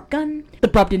 Mark Gunn, the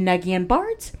Brubden Nagian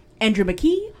Bards, Andrew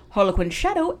McKee, Harlequin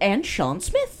Shadow, and Sean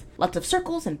Smith. Lots of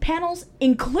circles and panels,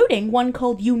 including one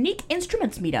called Unique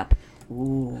Instruments Meetup.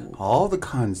 Ooh. All the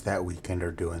cons that weekend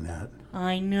are doing that.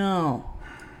 I know.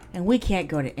 And we can't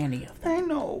go to any of them. I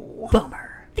know.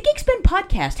 Bummer. The Geek Spin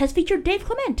podcast has featured Dave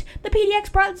Clement, the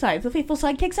PDX Broadsides, the Faithful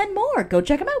Sidekicks, and more. Go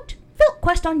check them out.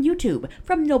 FilkQuest on YouTube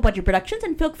from No Budget Productions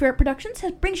and Filk Ferret Productions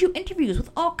brings you interviews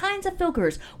with all kinds of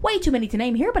Filkers. Way too many to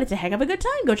name here, but it's a heck of a good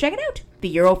time. Go check it out. The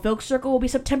Euro Filk Circle will be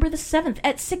September the 7th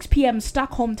at 6 p.m.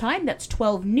 Stockholm time. That's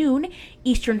 12 noon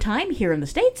Eastern time here in the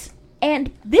States.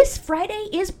 And this Friday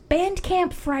is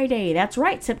Bandcamp Friday. That's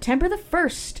right, September the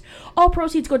 1st. All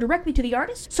proceeds go directly to the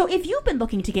artist, so if you've been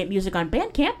looking to get music on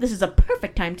Bandcamp, this is a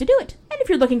perfect time to do it. And if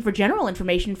you're looking for general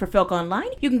information for Filk Online,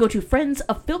 you can go to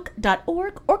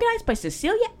friendsoffilk.org, organized by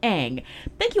Cecilia Ang.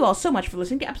 Thank you all so much for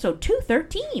listening to episode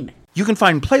 213. You can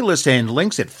find playlists and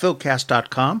links at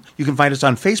FilkCast.com. You can find us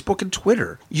on Facebook and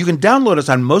Twitter. You can download us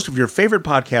on most of your favorite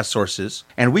podcast sources,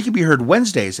 and we can be heard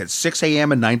Wednesdays at 6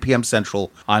 a.m. and 9 p.m.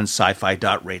 Central on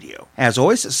sci-fi.radio. As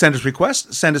always, send us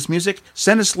requests, send us music,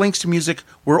 send us links to music.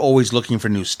 We're always looking for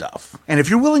new stuff. And if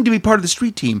you're willing to be part of the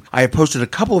street team, I have posted a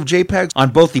couple of JPEGs on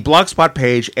both the Blogspot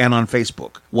page and on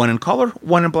Facebook. One in color,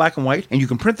 one in black and white, and you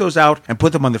can print those out and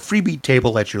put them on the freebie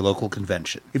table at your local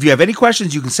convention. If you have any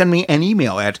questions, you can send me an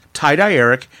email at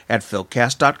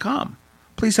TieDyeEric@FilkCast.com.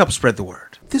 Please help spread the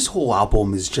word. This whole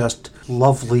album is just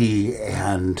lovely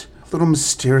and a little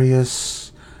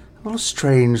mysterious, a little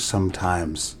strange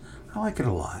sometimes. I like it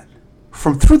a lot.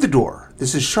 From Through the Door,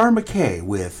 this is Shar McKay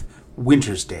with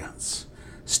Winter's Dance.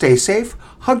 Stay safe,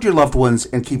 hug your loved ones,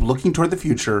 and keep looking toward the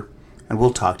future, and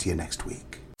we'll talk to you next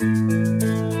week.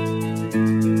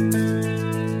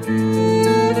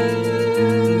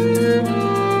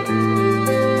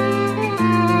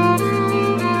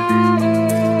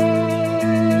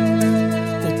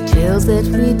 That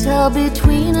we tell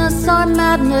between us are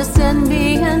madness,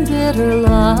 envy, and bitter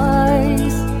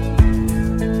lies.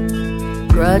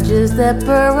 Grudges that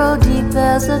burrow deep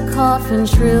as a coffin,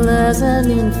 shrill as an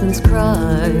infant's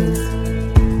cries.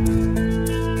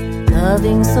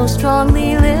 Loving so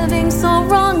strongly, living so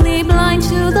wrongly, blind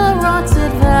to the rot's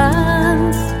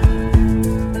advance.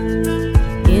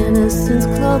 Innocence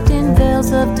cloaked in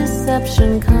veils of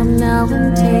deception, come now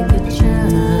and take a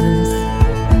chance.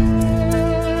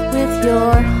 With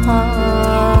your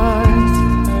heart,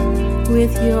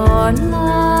 with your life.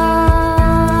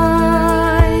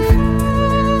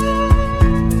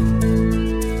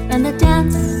 And the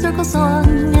dance circles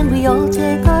on, and we all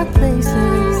take our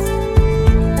places.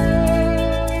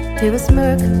 Here a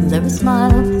smirk, there a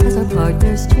smile, as our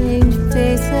partners change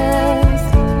faces.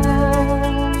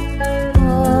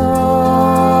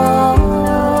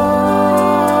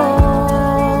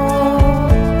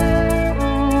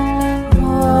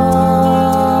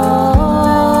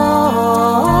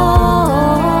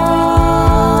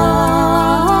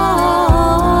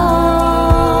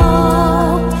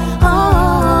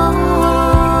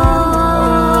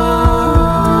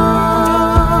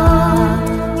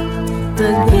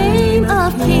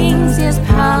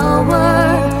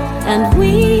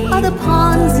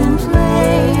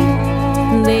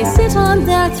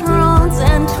 Thrones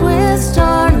and twist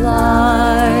our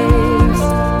lives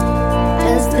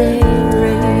as they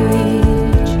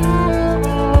rage.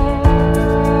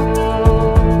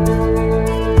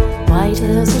 White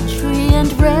as a tree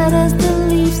and red as the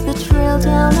leaves that trail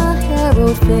down a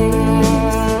harrowed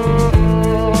face.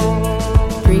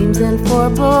 Dreams and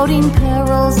foreboding,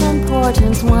 perils and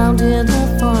portents wound in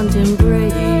a fond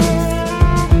embrace.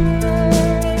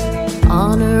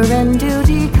 Honor and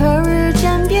duty, courage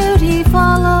and beauty,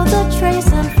 follow the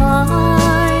trace and find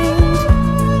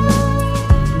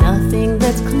nothing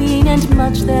that's clean and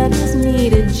much that is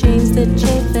needed, chains that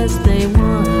chafe as they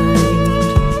wind.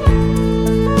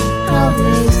 How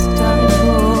they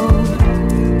stifle,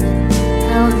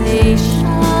 how they shine.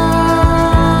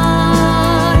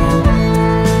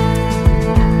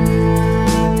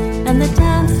 And the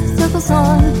dance circles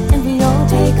on, and we all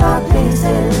take our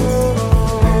places.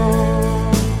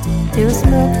 There's a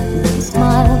smirk, there's a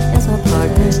smile, as our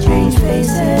partners change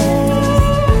faces.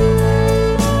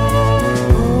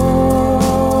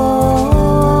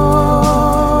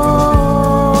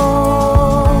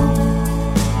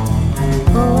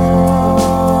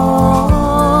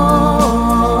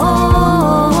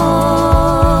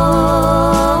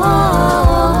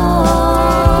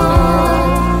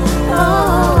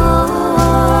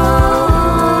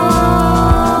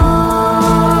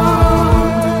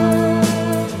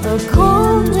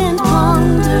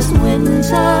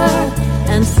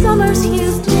 Summer's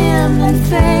hues dim and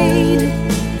fade.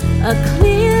 A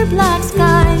clear black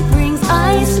sky brings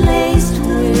ice-laced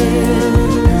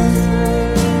winds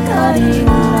cutting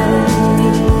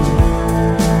away.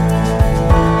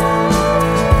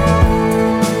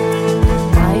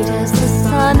 Bright as the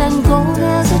sun and gold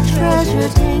as a treasure,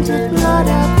 tainted blood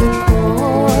at the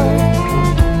core.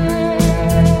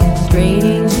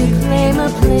 Straining to claim a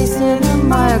place in the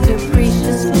mire,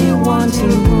 capriciously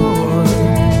wanting more.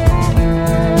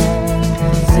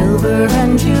 Silver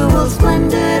and jewels,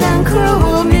 splendid and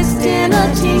cruel, mixed in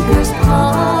a tear.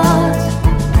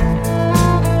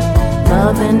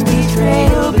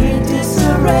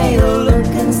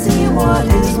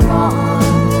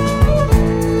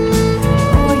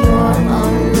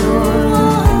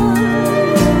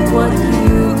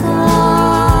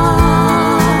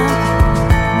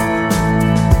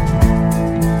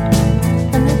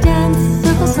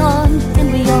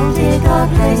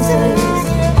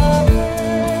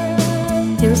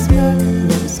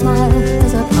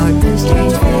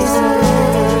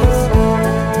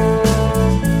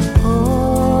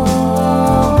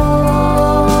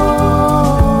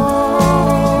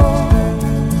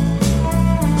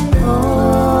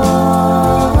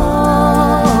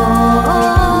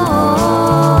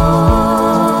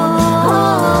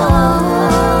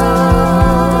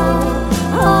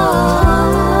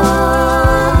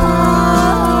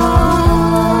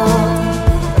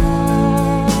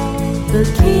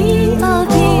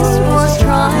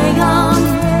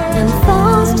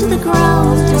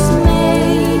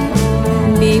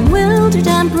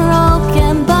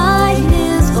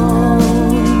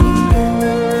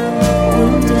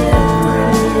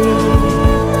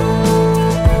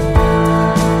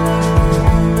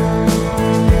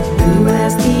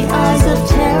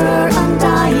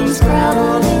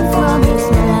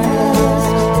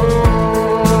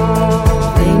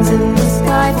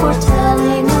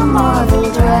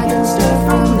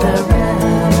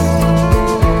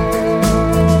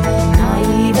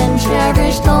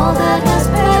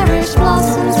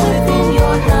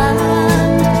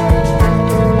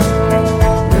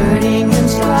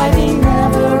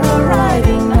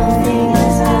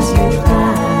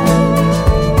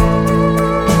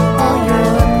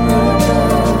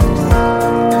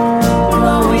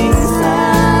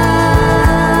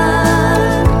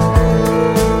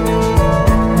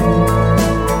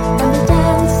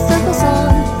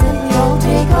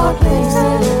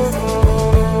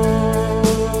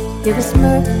 give a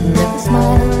smirk, never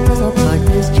smile, as our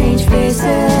partners change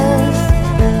faces.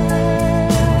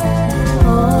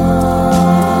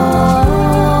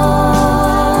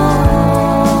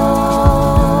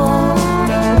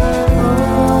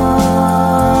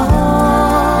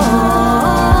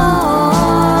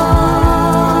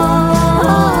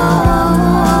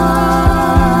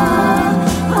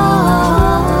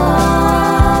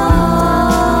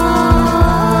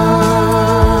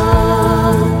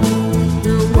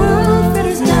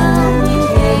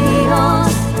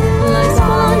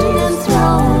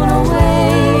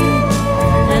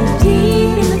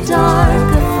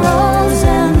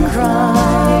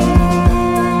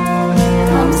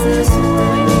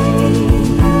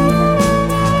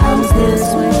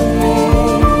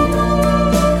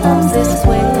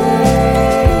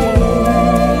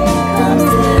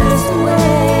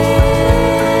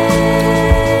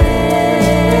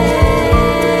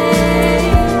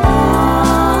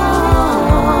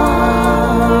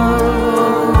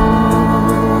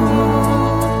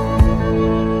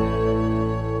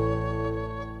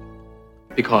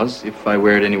 Because if I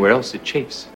wear it anywhere else, it chafes.